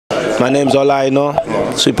My name's Ola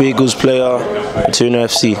Aina, Super Eagles player, Leone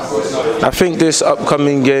FC. I think this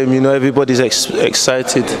upcoming game, everybody's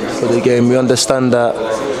excited for the game. We understand that,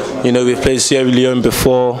 we've played Sierra Leone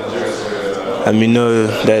before, and we know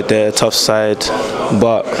that they're a tough side.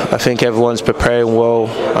 But I think everyone's preparing well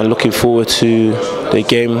and looking forward to the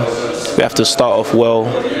game. We have to start off well,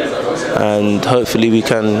 and hopefully we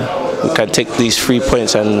can take these 3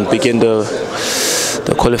 points and begin the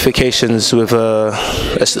qualifications with a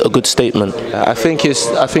good statement. I think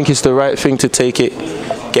it's the right thing to take it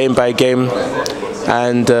game by game,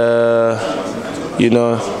 and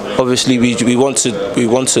obviously we want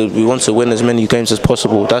to win as many games as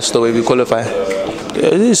possible. That's the way we qualify.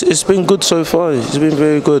 It's been good so far. It's been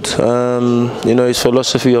very good. His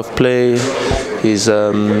philosophy of play, his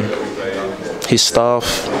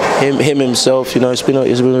staff, him himself. It's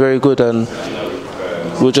been very good, and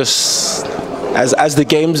we'll just. As the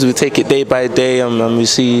games, we take it day by day, and we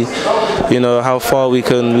see, how far we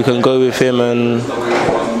can go with him. And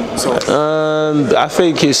I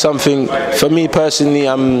think it's something for me personally.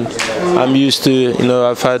 I'm used to.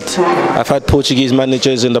 I've had Portuguese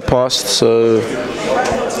managers in the past, so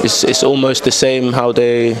it's almost the same how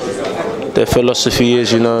their philosophy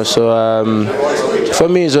is. So for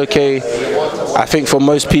me, it's okay. I think for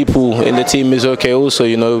most people in the team, is okay. Also,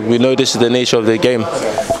 we know this is the nature of the game.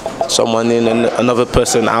 Someone in and another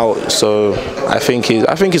person out, so I think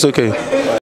it's okay.